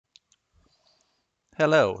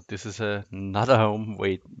Hello, this is another home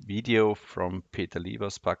video from Peter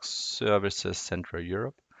Lieber's Bug Services Central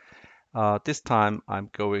Europe. This time I'm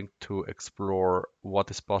going to explore what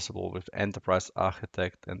is possible with Enterprise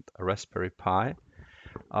Architect and Raspberry Pi.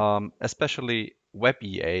 Especially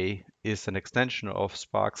WebEA is an extension of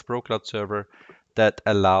Spark's ProCloud server that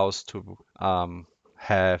allows to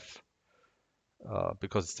have,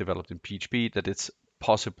 because it's developed in PHP, that it's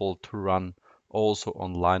possible to run also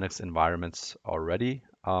on Linux environments already,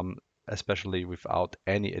 especially without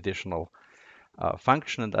any additional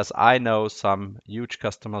function. And as I know, some huge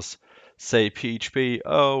customers say PHP,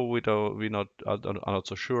 oh, are not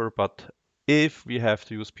so sure, but if we have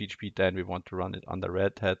to use PHP, then we want to run it under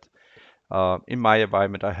Red Hat. In my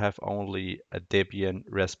environment, I have only a Debian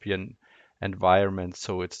Raspian environment,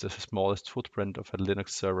 so it's the smallest footprint of a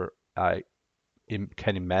Linux server I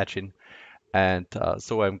can imagine. And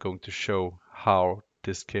so I'm going to show how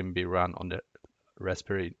this can be run on the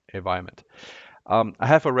Raspberry environment. I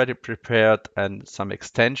have already prepared some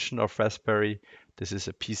extension of Raspberry. This is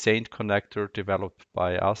a pSaint connector developed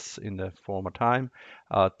by us in the former time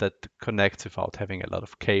that connects without having a lot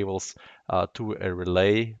of cables to a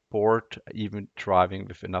relay board, even driving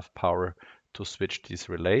with enough power to switch these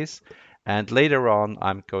relays. And later on,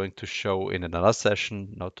 I'm going to show in another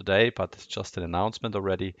session, not today, but it's just an announcement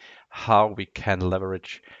already, how we can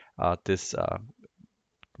leverage this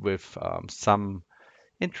with some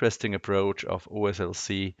interesting approach of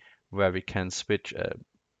OSLC, where we can switch,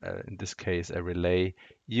 in this case, a relay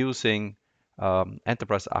using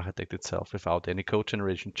Enterprise Architect itself without any code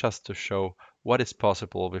generation, just to show what is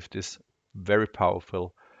possible with this very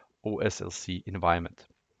powerful OSLC environment.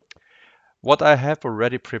 What I have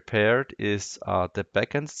already prepared is the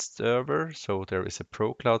backend server. So there is a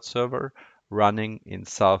ProCloud server running in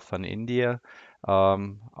southern India.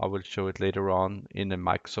 I will show it later on in a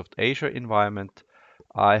Microsoft Azure environment.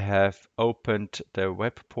 I have opened the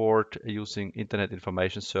web port using Internet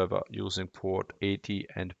Information Server using port 80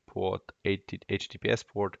 and port 80 HTTPS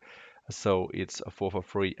port. So it's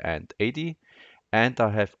 443 and 80. And I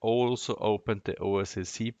have also opened the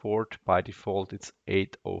OSLC port. By default, it's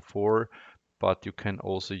 804, but you can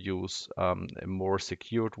also use a more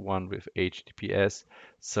secured one with HTTPS.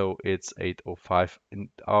 So it's 805. In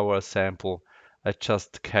our sample, I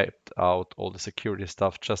just kept out all the security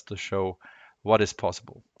stuff just to show what is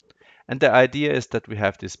possible. And the idea is that we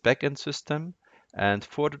have this backend system. And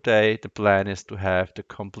for today, the plan is to have the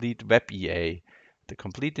complete WebEA, the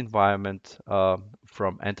complete environment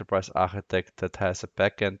from Enterprise Architect that has a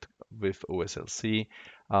backend with OSLC,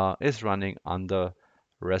 is running under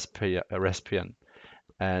Raspian.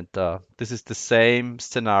 And this is the same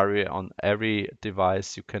scenario on every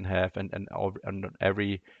device you can have and on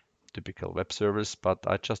every typical web service. But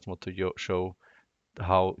I just want to show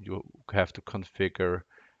how you have to configure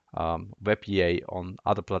WebEA on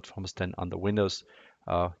other platforms than under Windows.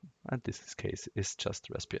 And this case is just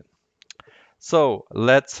Raspbian. So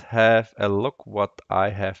let's have a look what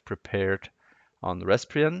I have prepared on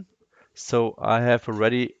Raspbian. So I have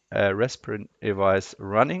already a Raspbian device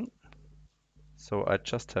running. So I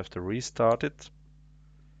just have to restart it.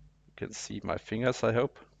 You can see my fingers, I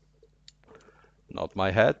hope. Not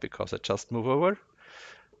my head, because I just move over.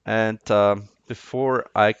 And before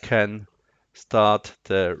I can start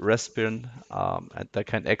the Raspbian and I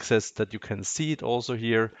can access that, you can see it also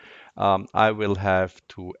here, I will have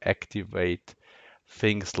to activate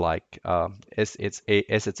things like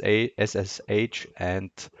SSH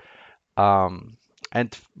um,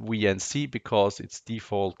 and VNC, because it's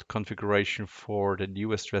default configuration for the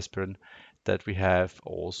newest Raspbian that we have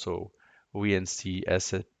also VNC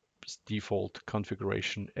as a default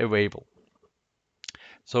configuration available.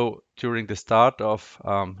 So during the start of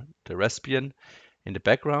the Raspbian, in the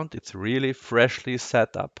background, it's really freshly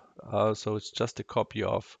set up. So it's just a copy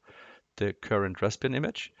of the current Raspbian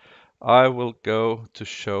image. I will go to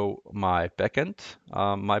show my backend.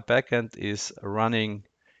 My backend is running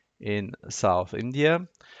in South India.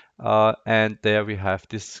 And there we have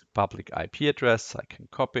this public IP address. I can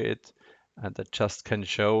copy it, and I just can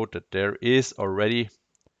show that there is already,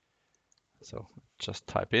 so just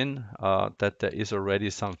type in that there is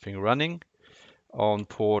already something running on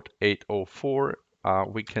port 804.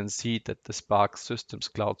 We can see that the Spark Systems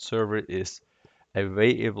Cloud Server is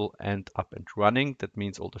available and up and running. That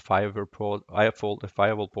means all the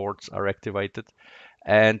firewall ports are activated,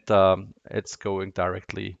 and it's going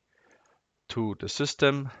directly to the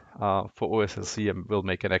system. For OSLC, I will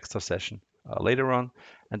make an extra session later on.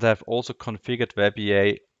 And I've also configured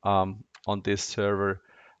WebEA on this server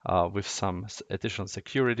with some additional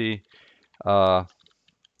security.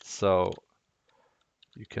 So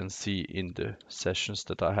you can see in the sessions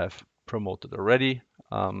that I have promoted already.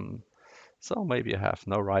 So maybe I have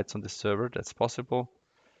no rights on the server, that's possible.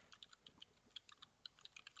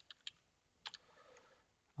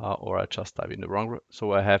 Or I just type in the wrong.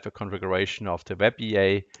 So I have a configuration of the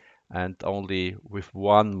WebEA and only with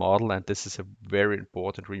one model. And this is a very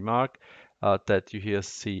important remark that you here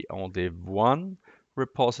see only one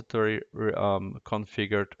repository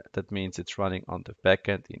configured. That means it's running on the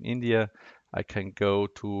backend in India. I can go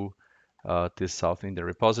to this South India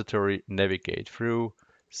repository, navigate through,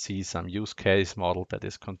 see some use case model that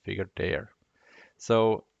is configured there.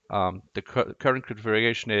 So the current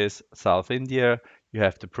configuration is South India. You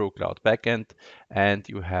have the ProCloud backend, and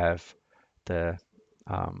you have the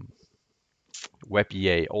um,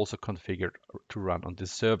 WebEA also configured to run on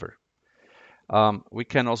this server. We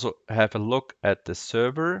can also have a look at the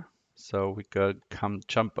server. So we can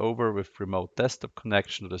jump over with remote desktop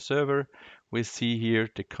connection to the server. We see here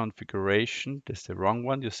the configuration. This is the wrong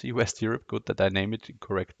one. You see West Europe. Good that I name it the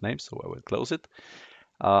correct name, so I will close it.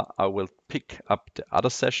 I will pick up the other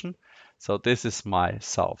session. So this is my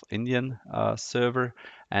South Indian server,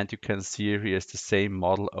 and you can see here is the same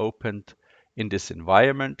model opened in this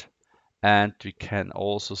environment. And we can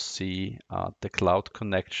also see the cloud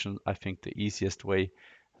connection. I think the easiest way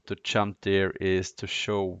to jump there is to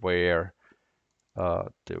show where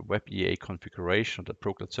the WebEA configuration, the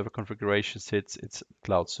ProCloud server configuration sits. It's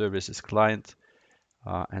Cloud Services Client.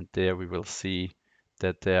 And there we will see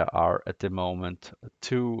that there are at the moment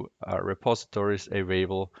two repositories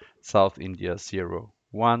available, South India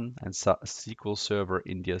 01 and SQL Server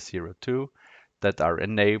India 02, that are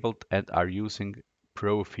enabled and are using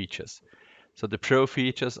Pro features. So the Pro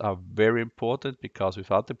features are very important because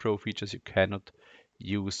without the Pro features you cannot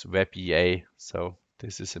use WebEA. So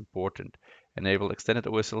this is important. Enable extended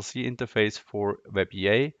OSLC interface for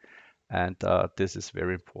WebEA, and this is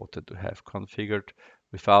very important to have configured.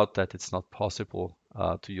 Without that, it's not possible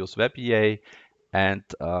to use WebEA, and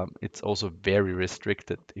it's also very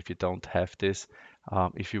restricted if you don't have this.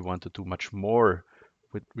 If you want to do much more,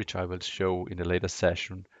 which I will show in a later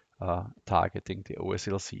session, targeting the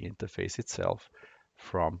OSLC interface itself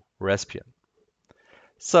from Raspian.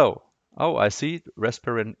 So, oh, I see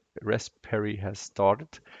Raspberry has started.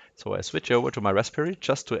 So I switch over to my Raspberry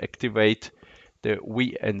just to activate the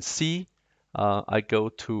VNC. I go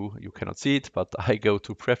to, you cannot see it, but I go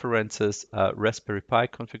to Preferences, Raspberry Pi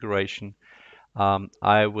configuration.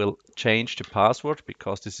 I will change the password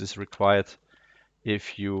because this is required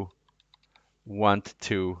if you want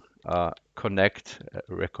to connect,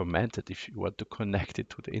 recommended if you want to connect it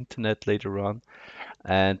to the internet later on.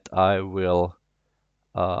 And I will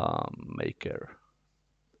make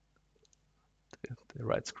the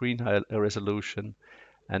right screen resolution,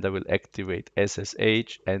 and I will activate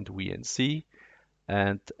SSH and VNC,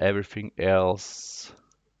 and everything else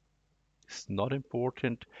is not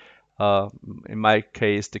important. In my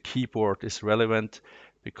case, the keyboard is relevant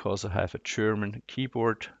because I have a German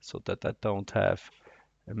keyboard, so that I don't have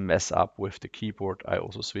a mess up with the keyboard. I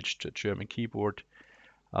also switched to a German keyboard,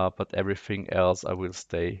 but everything else I will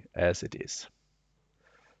stay as it is.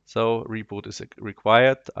 So reboot is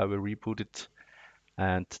required. I will reboot it,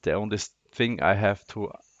 and the only thing I have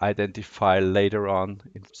to identify later on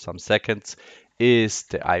in some seconds is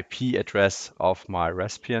the IP address of my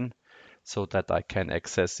Raspbian so that I can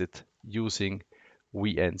access it using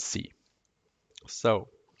VNC. So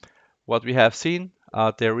what we have seen,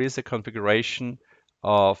 there is a configuration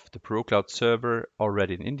of the ProCloud server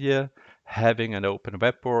already in India, having an open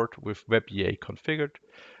web port with WebEA configured.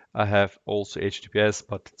 I have also HTTPS,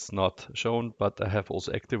 but it's not shown, but I have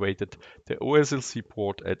also activated the OSLC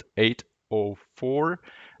port at 804.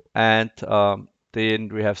 And then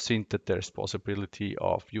we have seen that there's possibility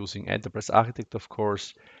of using Enterprise Architect, of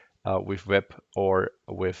course, with web or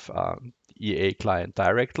with EA client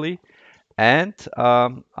directly. And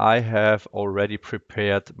I have already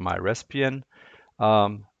prepared my Raspbian,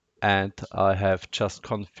 and I have just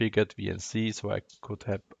configured VNC, so I could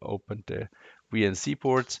have opened the VNC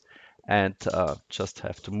ports, and just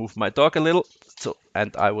have to move my dog a little. So,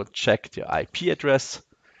 and I will check the IP address.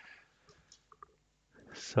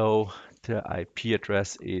 So the IP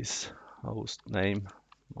address is host name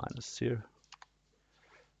 -0.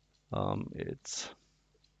 It's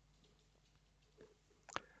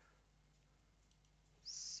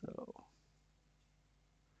so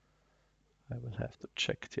I will have to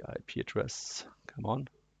check the IP address. Come on.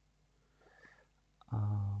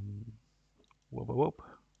 Whoop, whoop, whoop.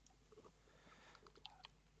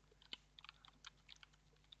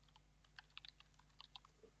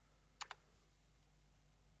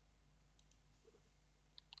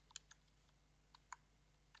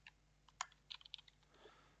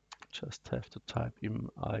 just have to type in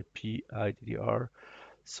IP IDR.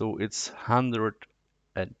 So it's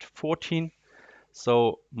 114.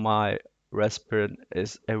 So my Raspbian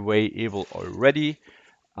is available already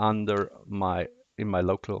under in my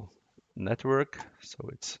local network. So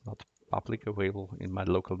it's not public available in my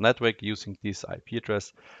local network using this IP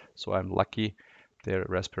address. So I'm lucky the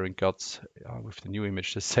Raspberry got with the new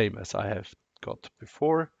image the same as I have got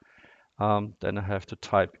before. Then I have to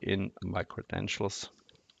type in my credentials.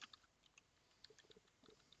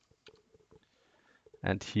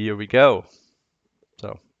 And here we go.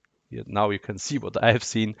 So now you can see what I have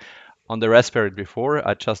seen on the Raspberry before.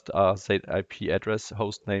 I just said IP address,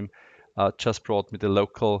 host name, just brought me the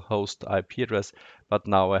local host IP address, but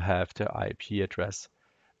now I have the IP address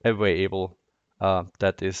available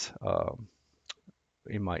that is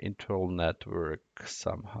in my internal network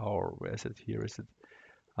somehow. Where is it? Here is it,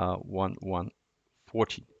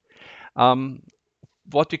 1140.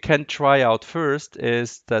 What you can try out first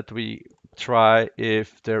is that we try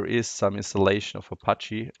if there is some installation of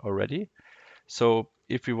Apache already. So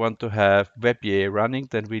if we want to have WebEA running,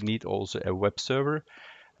 then we need also a web server.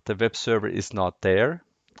 The web server is not there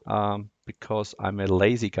because I'm a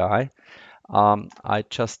lazy guy. I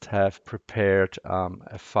just have prepared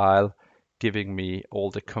a file giving me all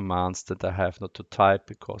the commands that I have not to type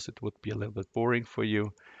because it would be a little bit boring for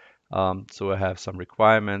you. So I have some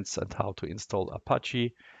requirements and how to install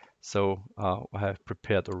Apache. So I have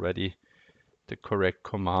prepared already the correct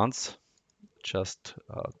commands just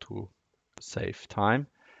to save time.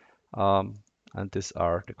 And these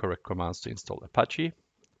are the correct commands to install Apache.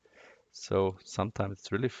 So sometimes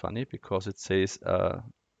it's really funny because it says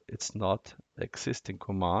it's not existing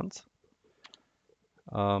commands.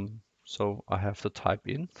 So I have to type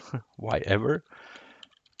in why ever.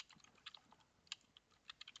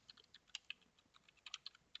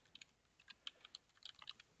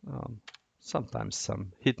 Sometimes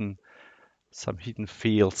some hidden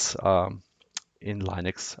fields in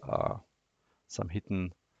Linux, some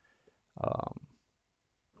hidden um,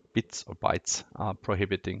 bits or bytes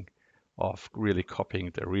prohibiting of really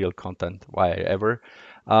copying the real content why ever.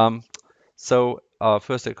 So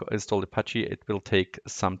first I install Apache. It will take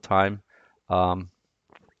some time.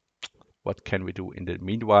 What can we do in the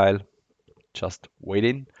meanwhile? Just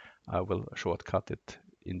waiting. I will shortcut it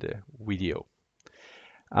in the video.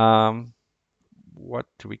 What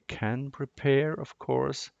we can prepare, of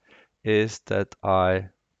course, is that I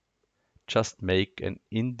just make an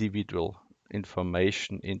individual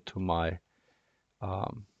information into my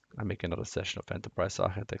I make another session of Enterprise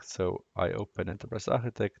Architect. So I open Enterprise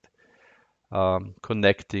Architect,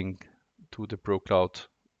 connecting to the ProCloud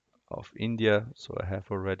of India. So I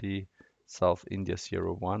have already South India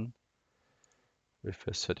 01 with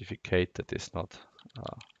a certificate that is not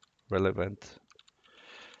relevant.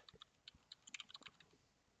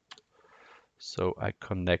 So I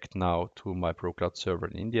connect now to my ProCloud server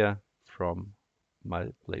in India from my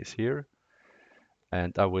place here.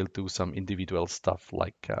 And I will do some individual stuff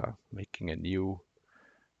like making a new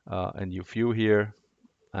view here.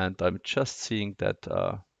 And I'm just seeing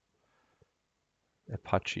that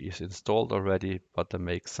Apache is installed already, but I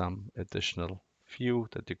make some additional view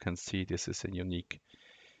that you can see. This is a unique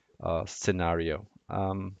scenario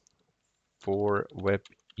for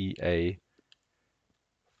WebEA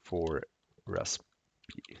for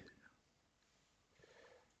Raspbian.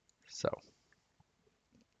 So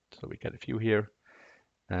we get a view here,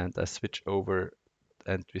 and I switch over,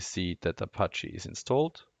 and we see that Apache is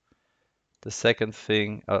installed. The second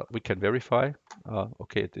thing we can verify.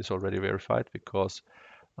 Okay, it is already verified because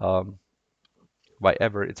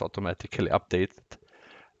whenever it's automatically updated.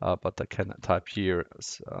 But I can type here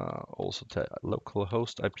also the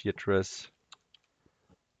localhost IP address,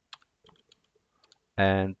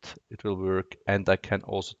 and it will work. And I can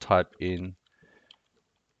also type in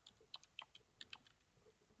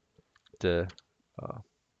the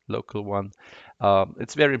local one.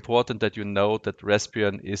 It's very important that you know that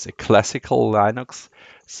Raspbian is a classical Linux,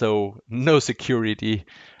 so no security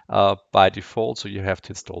by default. So you have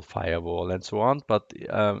to install firewall and so on. But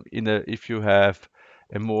if you have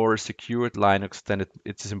a more secured Linux, then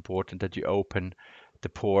it is important that you open the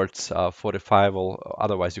ports for the firewall.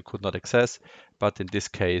 Otherwise, you could not access. But in this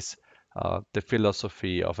case, the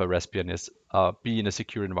philosophy of a Raspbian is be in a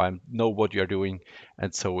secure environment, know what you're doing,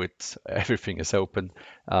 and so it's everything is open,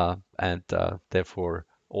 and therefore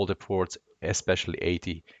all the ports, especially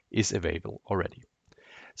 80, is available already.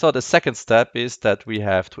 So the second step is that we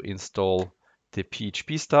have to install the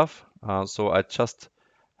PHP stuff. So I just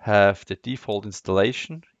have the default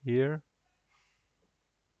installation here.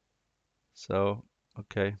 So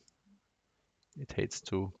okay, It hates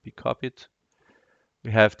to be copied.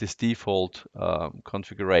 We have this default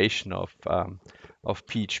configuration of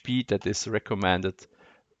PHP that is recommended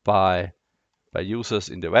by users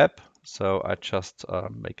in the web. So I just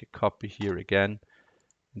make a copy here again.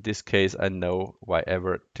 In this case, I know why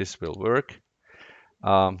ever this will work.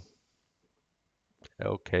 Um,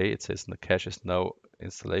 okay, it says in the cache is no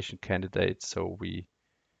installation candidate, so we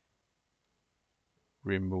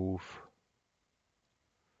remove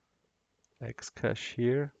Xcache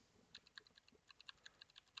here.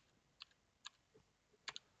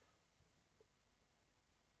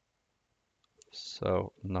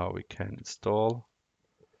 So now we can install.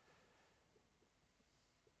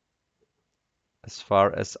 As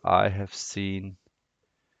far as I have seen,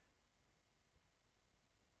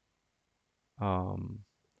 um,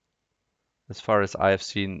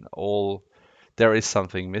 all there is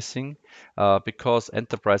something missing because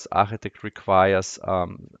Enterprise Architect requires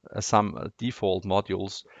some default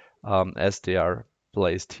modules as they are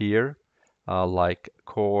placed here, like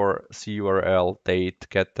core, CURL, date,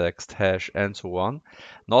 getText, hash, and so on.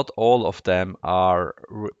 Not all of them are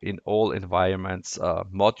in all environments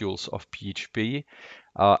modules of PHP.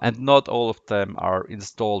 And not all of them are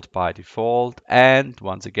installed by default. And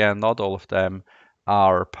once again, not all of them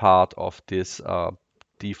are part of this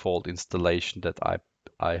default installation that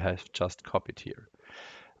I have just copied here.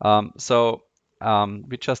 So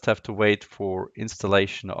we just have to wait for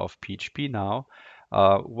installation of PHP now.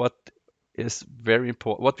 What is very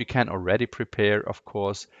important, what we can already prepare, of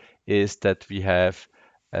course, is that we have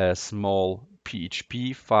a small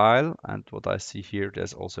PHP file. And what I see here,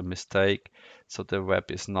 there's also a mistake. So the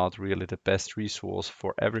web is not really the best resource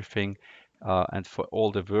for everything and for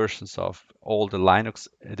all the versions of all the Linux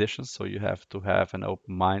editions. So you have to have an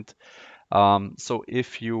open mind. So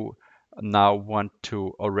if you now want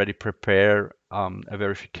to already prepare a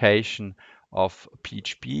verification of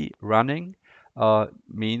PHP running,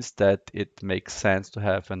 means that it makes sense to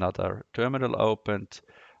have another terminal opened.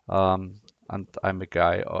 And I'm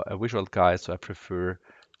a visual guy, so I prefer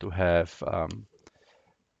to have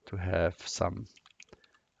some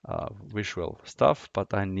visual stuff,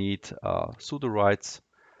 but I need sudo rights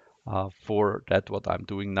for that what I'm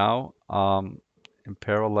doing now in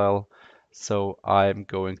parallel. So I'm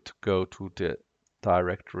going to go to the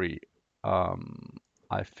directory,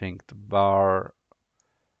 I think the var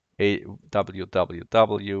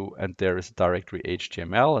www, and there is a directory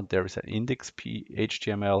HTML, and there is an index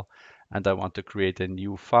HTML, and I want to create a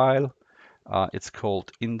new file. It's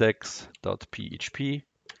called index.php,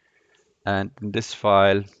 and in this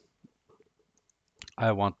file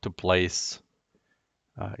I want to place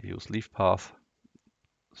use leaf path.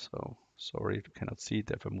 So sorry, you cannot see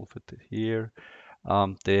it. If I move it here,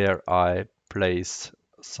 there I place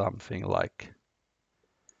something like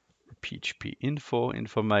PHP info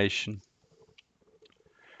information.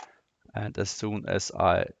 And as soon as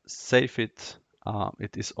I save it,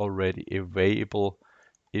 it is already available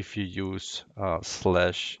if you use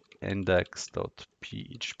 /index.php,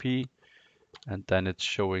 and then it's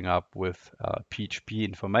showing up with PHP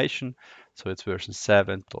information. So it's version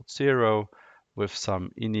 7.0 with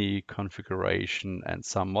some ini configuration and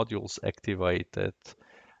some modules activated.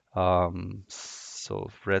 So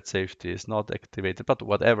thread safety is not activated, but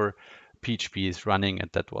whatever, PHP is running,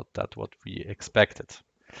 and that's what we expected.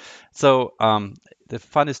 So the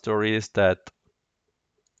funny story is that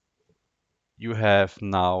you have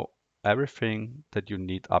now everything that you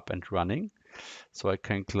need up and running. So I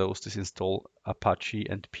can close this install Apache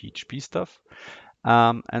and PHP stuff.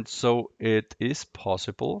 And so it is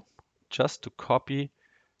possible just to copy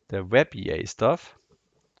the WebEA stuff.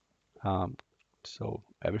 So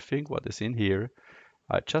everything what is in here,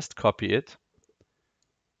 I just copy it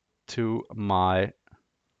to my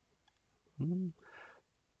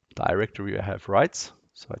directory I have rights.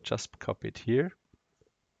 So I just copy it here,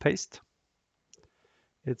 paste.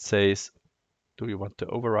 It says, do you want to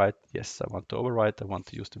overwrite? Yes, I want to overwrite. I want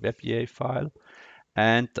to use the WebEA file.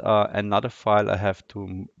 And another file I have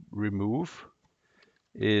to remove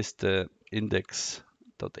is the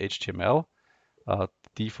index.html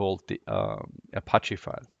default Apache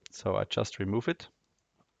file. So I just remove it.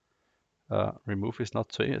 Remove is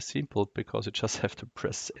not so simple because you just have to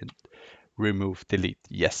press and remove, delete.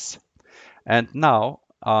 Yes. And now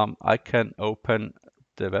I can open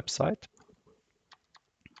the website.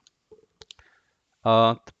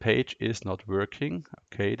 The page is not working.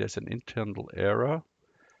 Okay, there's an internal error.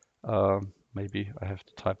 Maybe I have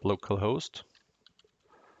to type localhost.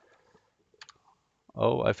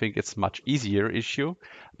 Oh, I think it's much easier issue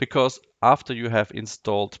because after you have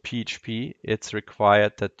installed PHP, it's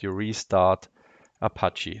required that you restart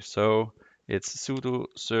Apache. So it's sudo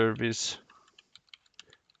service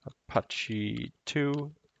Apache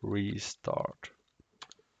 2 restart.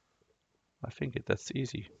 I think that's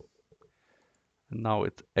easy. And now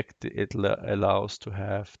it allows to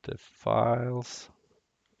have the files.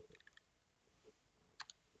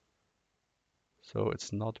 So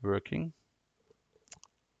it's not working.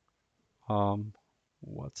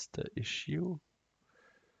 What's the issue?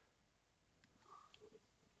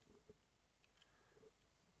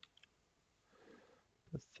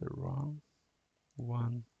 That's the wrong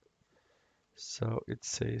one. So it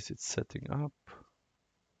says it's setting up.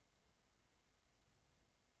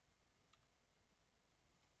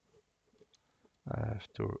 I have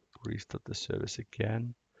to restart the service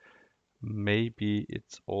again. Maybe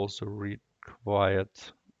it's also required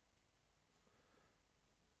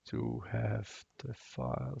to have the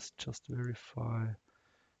files. Just verify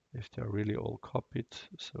if they're really all copied.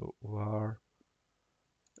 So var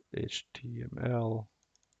HTML.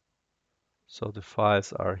 So the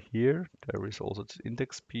files are here. There is also this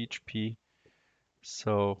index PHP.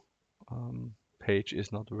 So page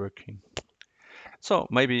is not working. So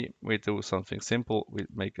maybe we do something simple. We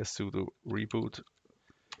make a sudo reboot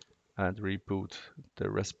and reboot the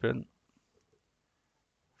Raspian.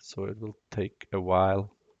 So it will take a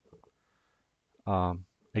while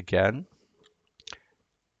again.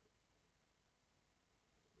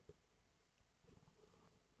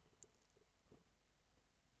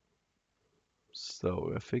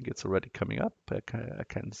 So I think it's already coming up. I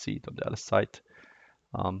can see it on the other side.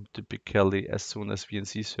 Typically, as soon as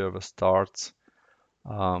VNC server starts,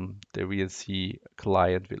 the VNC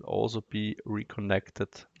client will also be reconnected.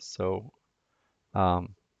 So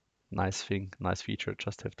nice feature.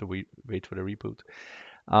 Just have to wait for the reboot.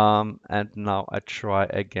 And now I try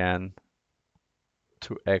again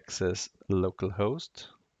to access localhost.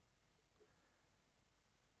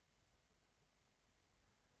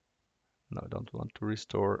 No, I don't want to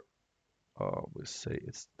restore. We say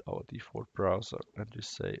it's our default browser and we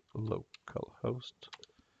say localhost.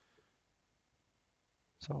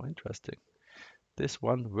 So interesting. This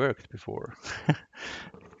one worked before.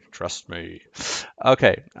 Trust me.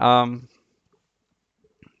 Okay.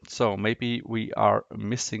 So maybe we are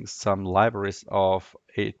missing some libraries of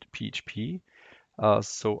PHP.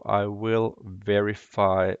 So I will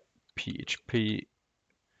verify PHP.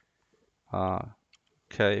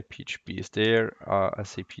 Okay, PHP is there. I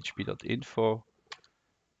say php.info.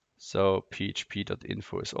 So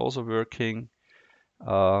php.info is also working.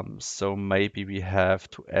 So maybe we have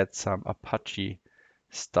to add some Apache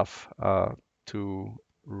stuff to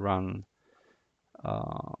run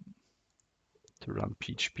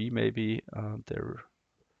PHP maybe. There,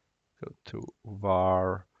 go to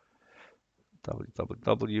var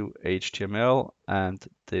www html and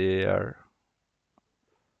there.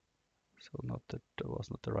 So not that was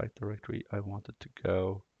not the right directory. I wanted to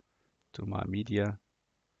go to my media.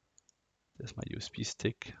 There's my USB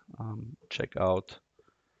stick. Check out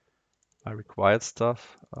my required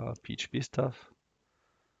stuff, PHP stuff.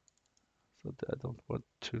 So I don't want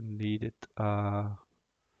to need it.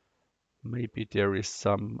 Maybe there is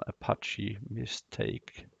some Apache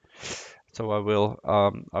mistake. So I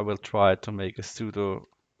will try to make a sudo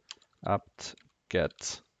apt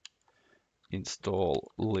get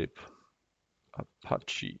install lib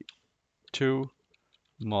apache 2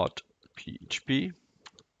 mod php.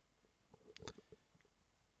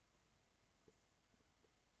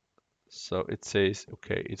 So it says,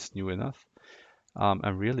 okay, it's new enough.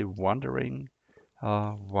 I'm really wondering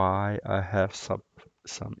why I have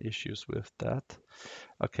some issues with that.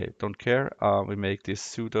 Okay, don't care. We make this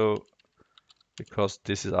sudo because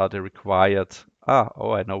this is the required.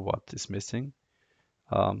 Oh, I know what is missing.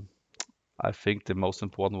 I think the most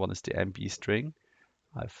important one is the MB string.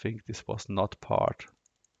 I think this was not part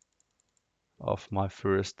of my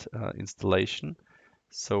first installation.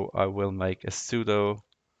 So I will make a sudo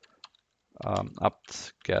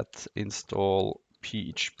apt get install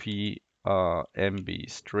php MB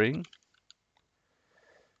string.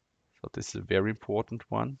 So this is a very important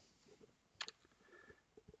one.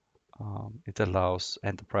 It allows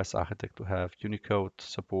Enterprise Architect to have Unicode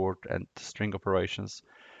support and string operations.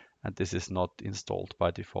 And this is not installed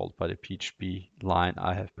by default by the PHP line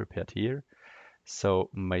I have prepared here.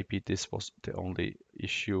 So maybe this was the only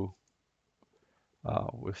issue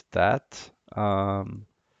with that.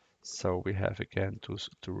 So we have again to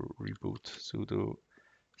reboot sudo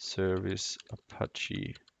service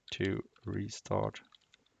apache to restart.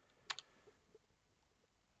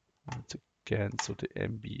 And again, so the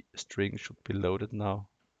MB string should be loaded now.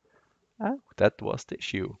 That was the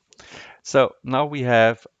issue. So now we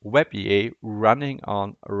have WebEA running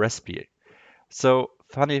on Raspian. So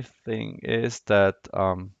funny thing is that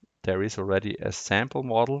there is already a sample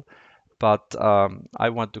model, but I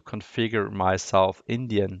want to configure my South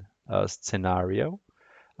Indian scenario.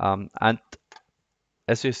 And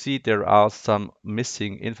as you see, there are some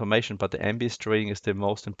missing information, but the MB string is the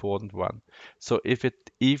most important one. So if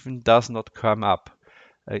it even does not come up,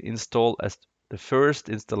 install as the first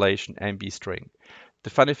installation MB string. The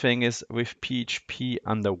funny thing is with PHP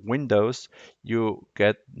under Windows, you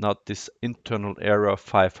get not this internal error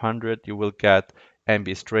 500, you will get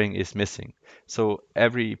MB string is missing. So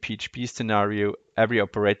every PHP scenario, every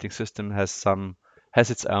operating system has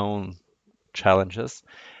its own challenges.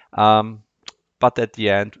 Um, but at the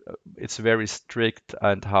end, it's very strict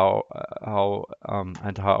and how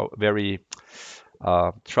very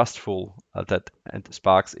trustful that and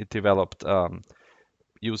Sparks it developed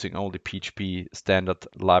using only PHP standard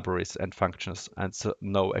libraries and functions, and so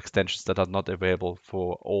no extensions that are not available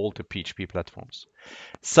for all the PHP platforms.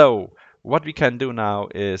 So what we can do now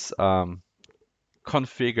is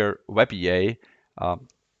configure WebEA, um,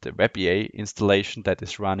 the WebEA installation that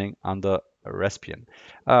is running under Raspian.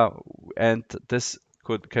 And this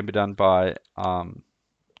can be done by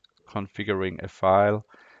configuring a file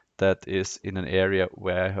that is in an area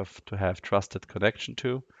where I have to have trusted connection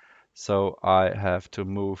to. So I have to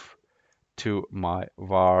move to my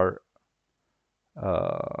var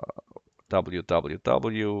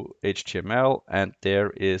www HTML, and there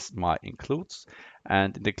is my includes.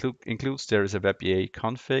 And in the includes, there is a WebEA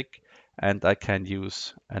config, and I can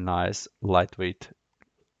use a nice lightweight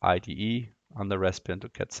IDE on the Raspbian to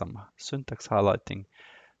get some syntax highlighting.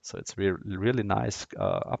 So it's really nice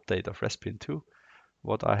update of Raspbian 2,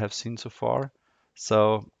 what I have seen so far.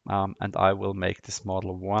 So, and I will make this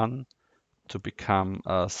model 1 to become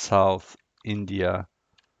a India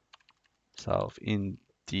South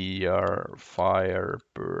India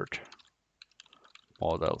Firebird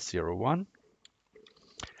model 01.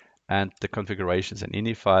 And the configuration is an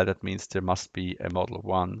ini file. That means there must be a model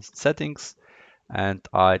 1 settings. And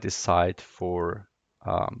I decide for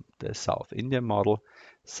the South India model.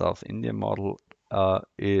 South India model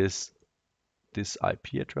is this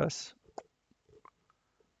IP address.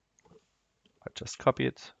 I just copy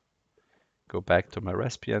it, go back to my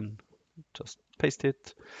Raspbian, just paste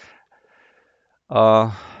it.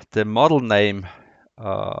 The model name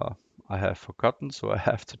I have forgotten, so I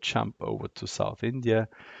have to jump over to South India.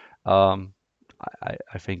 I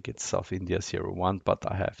think it's South India 01, but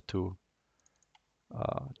I have to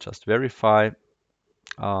just verify.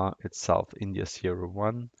 It's South India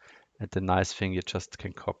 01. And the nice thing, you just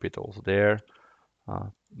can copy it also there.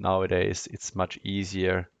 Nowadays, it's much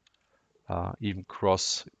easier, even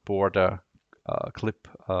cross-border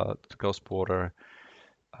cross-border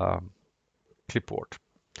clipboard.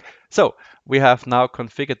 So we have now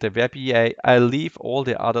configured the WebEA. I leave all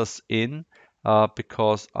the others in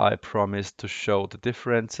because I promised to show the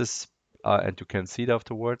differences and you can see it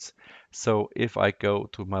afterwards. So if I go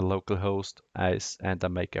to my local host and I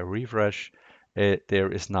make a refresh,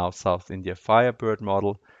 there is now South India Firebird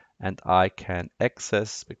model and I can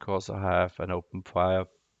access because I have an open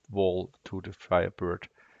firewall to the Firebird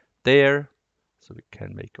there. So we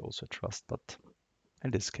can make also a trust, but in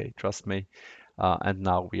this case, trust me. And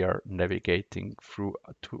now we are navigating through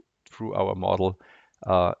our model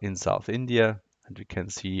in South India, and we can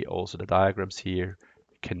see also the diagrams here.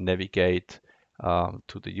 We can navigate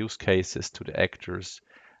to the use cases, to the actors.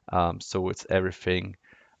 So it's everything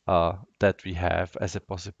that we have as a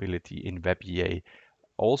possibility in WebEA,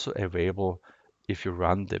 also available if you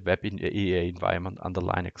run the WebEA environment under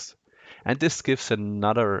Linux. And this gives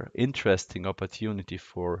another interesting opportunity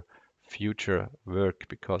for future work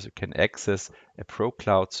because you can access a Pro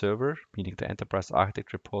Cloud server, meaning the Enterprise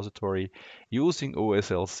Architect repository, using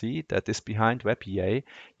OSLC that is behind WebEA.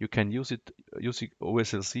 You can use it using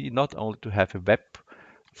OSLC not only to have a web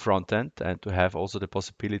front end and to have also the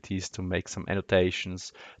possibilities to make some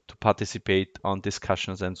annotations, to participate on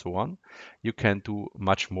discussions and so on. You can do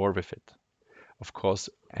much more with it. Of course,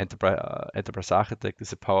 Enterprise Architect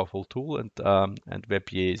is a powerful tool, and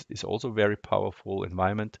WebEA is also a very powerful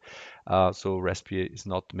environment. So Raspberry is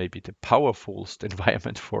not maybe the powerfulest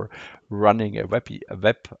environment for running a web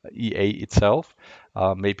EA itself,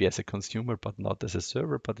 maybe as a consumer, but not as a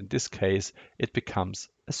server. But in this case, it becomes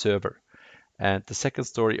a server. And the second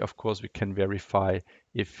story, of course, we can verify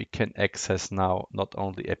if we can access now not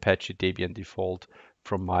only Apache Debian default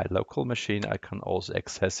from my local machine, I can also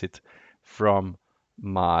access it from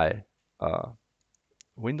my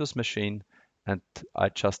Windows machine, and I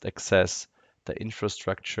just access the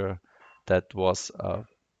infrastructure that was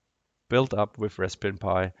built up with Raspberry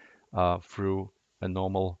Pi through a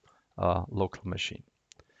normal local machine.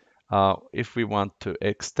 If we want to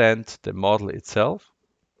extend the model itself,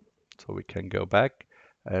 so we can go back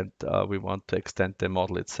and we want to extend the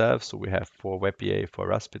model itself. So we have for WebEA, for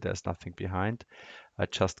Raspbian, there's nothing behind. I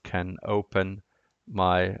just can open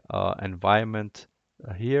my environment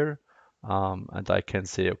here and I can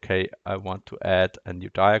say, okay, I want to add a new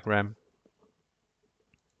diagram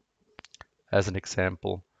as an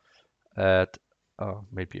example. Add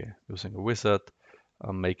maybe using a wizard,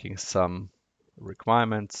 making some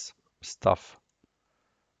requirements, stuff.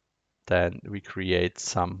 Then we create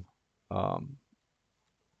some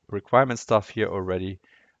requirement stuff here already,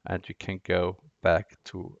 and we can go back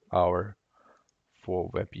to our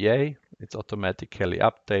for WebEA. It's automatically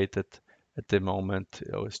updated at the moment.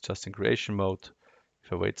 It's just in creation mode.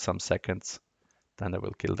 If I wait some seconds, then I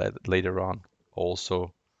will kill that later on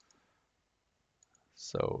also.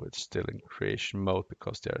 So it's still in creation mode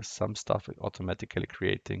because there's some stuff automatically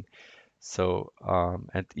creating. So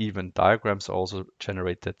and even diagrams are also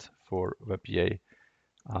generated for WebEA.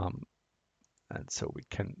 And so we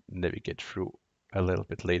can navigate through a little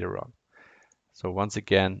bit later on. So once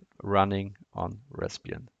again, running on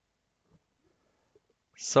Raspian.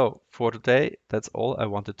 So for today, that's all I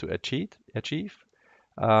wanted to achieve.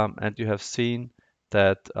 And you have seen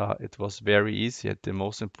that it was very easy. And the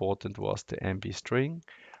most important was the MB string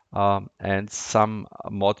and some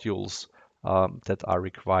modules that are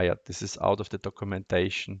required. This is out of the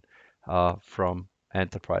documentation from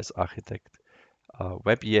Enterprise Architect.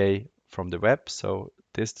 WebEA from the web. So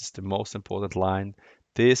this is the most important line.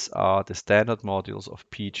 These are the standard modules of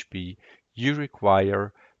PHP you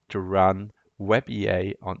require to run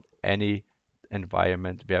WebEA on any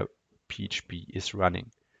environment where PHP is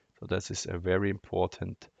running. So this is a very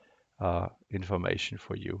important information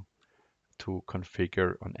for you to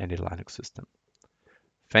configure on any Linux system.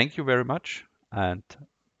 Thank you very much and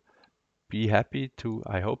be happy to,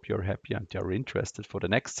 I hope you're happy and you're interested for the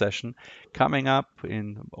next session coming up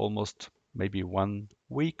in almost maybe 1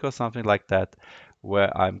 week or something like that,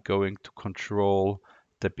 where I'm going to control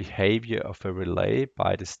the behavior of a relay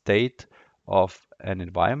by the state of an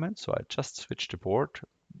environment. So I just switch the board.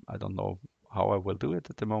 I don't know how I will do it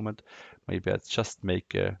at the moment. Maybe I just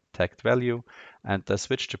make a tagged value and I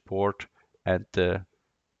switch the port and the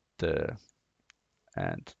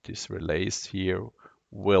and these relays here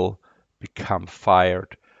will become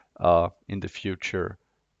fired in the future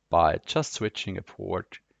by just switching a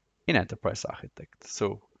port in Enterprise Architect.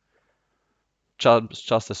 So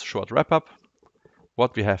just a short wrap up,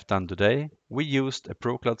 what we have done today, we used a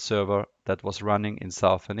ProCloud server that was running in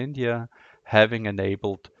southern India, having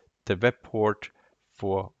enabled the web port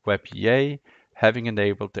for WebEA, having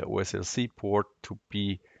enabled the OSLC port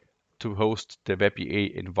to host the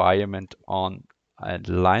WebEA environment on a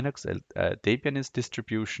Linux, a Debian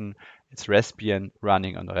distribution. It's Raspbian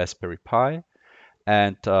running on a Raspberry Pi.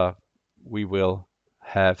 And we will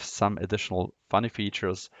have some additional funny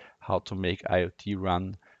features how to make IoT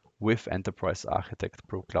run with Enterprise Architect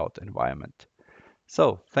Pro Cloud environment.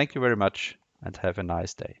 So thank you very much and have a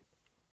nice day.